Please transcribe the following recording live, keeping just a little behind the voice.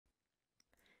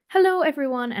Hello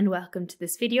everyone and welcome to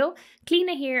this video.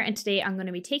 Kleena here, and today I'm going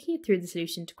to be taking you through the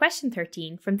solution to question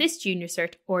 13 from this Junior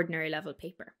Cert ordinary level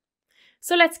paper.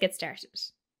 So let's get started.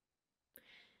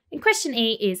 In question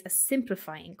A is a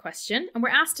simplifying question, and we're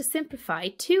asked to simplify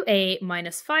 2a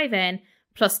minus 5n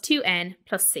plus 2n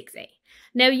plus 6a.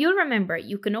 Now you'll remember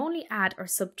you can only add or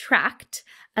subtract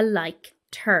alike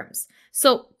terms.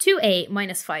 So 2a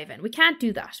minus 5n, we can't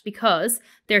do that because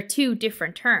they're two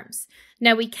different terms.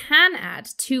 Now we can add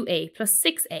 2a plus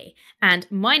 6a and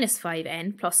minus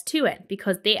 5n plus 2n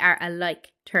because they are alike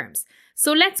terms.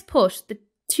 So let's put the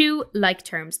two like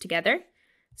terms together.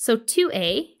 So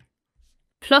 2a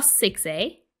plus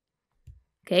 6a,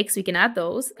 okay, because we can add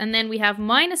those, and then we have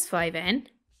minus 5n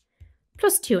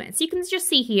plus 2n. So you can just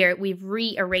see here we've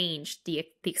rearranged the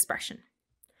expression.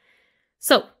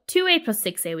 So 2a plus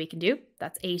 6a we can do,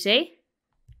 that's 8a.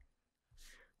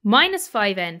 Minus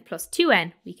 5n plus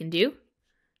 2n we can do,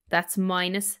 that's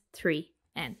minus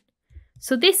 3n.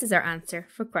 So this is our answer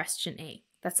for question A.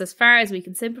 That's as far as we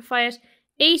can simplify it,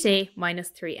 8a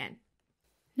minus 3n.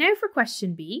 Now for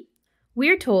question B,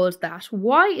 we're told that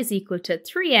y is equal to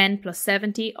 3n plus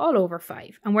 70 all over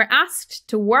 5. And we're asked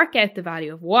to work out the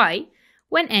value of y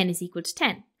when n is equal to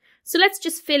 10. So let's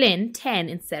just fill in 10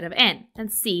 instead of n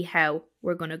and see how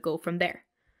we're going to go from there.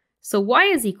 So y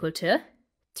is equal to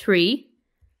 3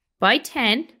 by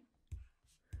 10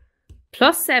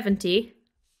 plus 70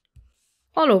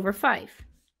 all over 5.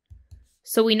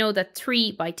 So we know that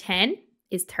 3 by 10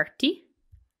 is 30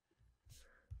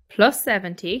 plus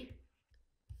 70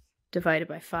 divided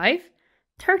by 5.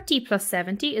 30 plus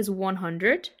 70 is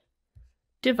 100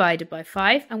 divided by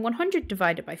 5, and 100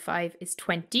 divided by 5 is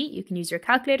 20. You can use your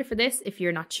calculator for this if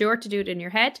you're not sure to do it in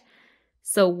your head.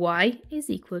 So y is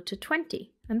equal to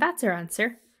 20, and that's our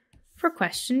answer for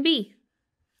question B.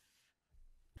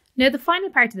 Now the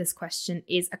final part of this question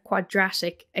is a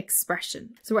quadratic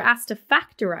expression. So we're asked to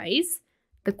factorize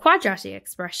the quadratic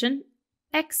expression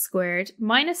x squared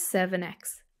minus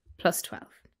 7x plus 12.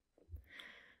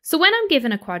 So when I'm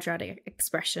given a quadratic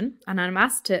expression and I'm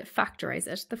asked to factorize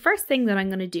it, the first thing that I'm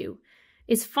going to do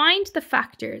is find the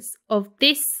factors of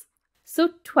this.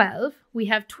 So 12, we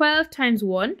have 12 times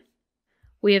 1,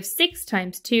 we have 6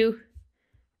 times 2,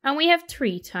 and we have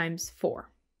 3 times 4.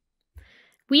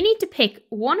 We need to pick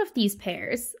one of these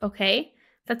pairs, okay,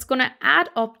 that's going to add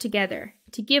up together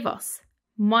to give us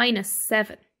minus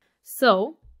 7.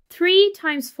 So 3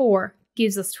 times 4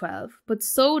 gives us 12, but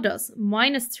so does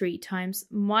minus 3 times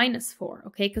minus 4,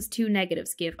 okay, because two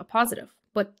negatives give a positive.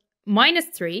 But minus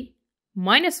 3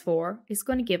 minus 4 is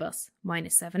going to give us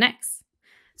minus 7x.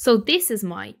 So this is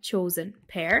my chosen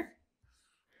pair,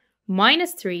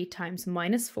 minus 3 times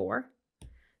minus 4.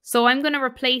 So I'm going to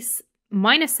replace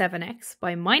minus 7x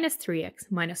by minus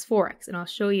 3x minus 4x, and I'll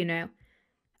show you now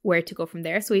where to go from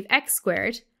there. So we have x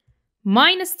squared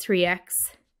minus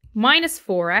 3x minus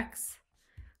 4x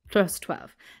plus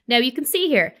 12. Now you can see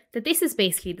here that this is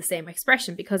basically the same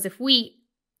expression, because if we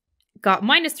got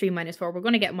minus 3 minus 4, we're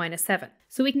going to get minus 7.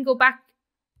 So we can go back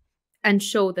and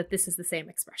show that this is the same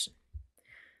expression.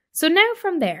 So now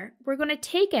from there, we're going to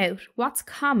take out what's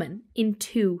common in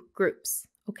two groups.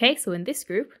 Okay, so in this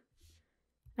group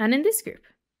and in this group.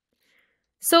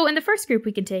 So in the first group,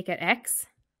 we can take out x,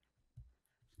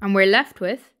 and we're left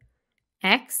with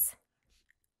x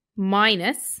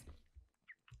minus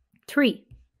 3.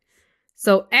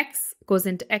 So x goes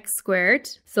into x squared.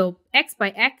 So x by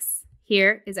x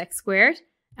here is x squared,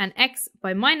 and x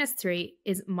by minus 3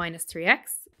 is minus 3x.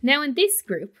 Now in this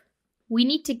group, we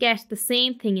need to get the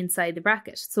same thing inside the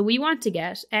bracket. So we want to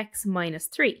get x minus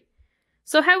 3.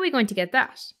 So how are we going to get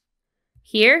that?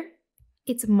 Here,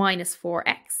 it's minus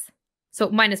 4x. So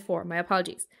minus 4, my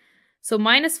apologies. So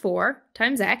minus 4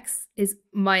 times x is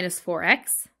minus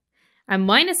 4x, and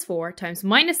minus 4 times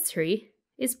minus 3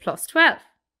 is plus 12.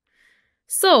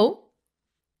 So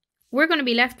we're going to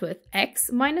be left with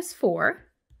x minus 4,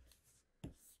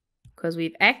 because we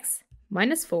have x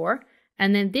minus 4,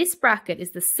 and then this bracket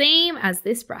is the same as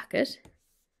this bracket.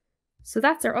 So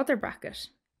that's our other bracket.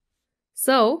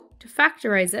 So to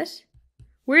factorize it,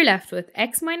 we're left with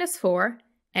x minus 4,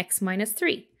 x minus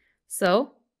 3.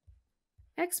 So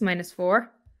x minus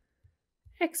 4,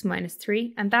 x minus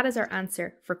 3, and that is our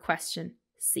answer for question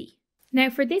C. Now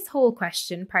for this whole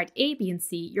question, part A, B, and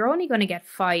C, you're only going to get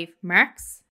 5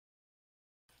 marks.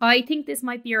 I think this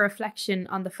might be a reflection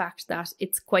on the fact that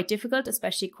it's quite difficult,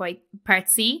 especially part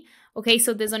C. Okay,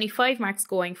 so there's only 5 marks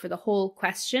going for the whole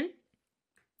question.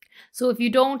 So if you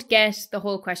don't get the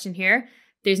whole question here,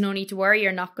 there's no need to worry,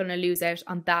 you're not going to lose out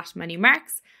on that many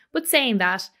marks. But saying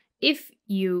that, if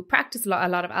you practice a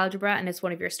lot of algebra and it's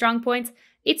one of your strong points,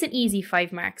 it's an easy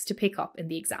 5 marks to pick up in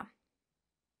the exam.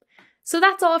 So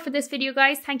that's all for this video,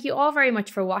 guys. Thank you all very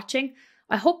much for watching.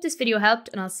 I hope this video helped,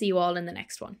 and I'll see you all in the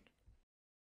next one.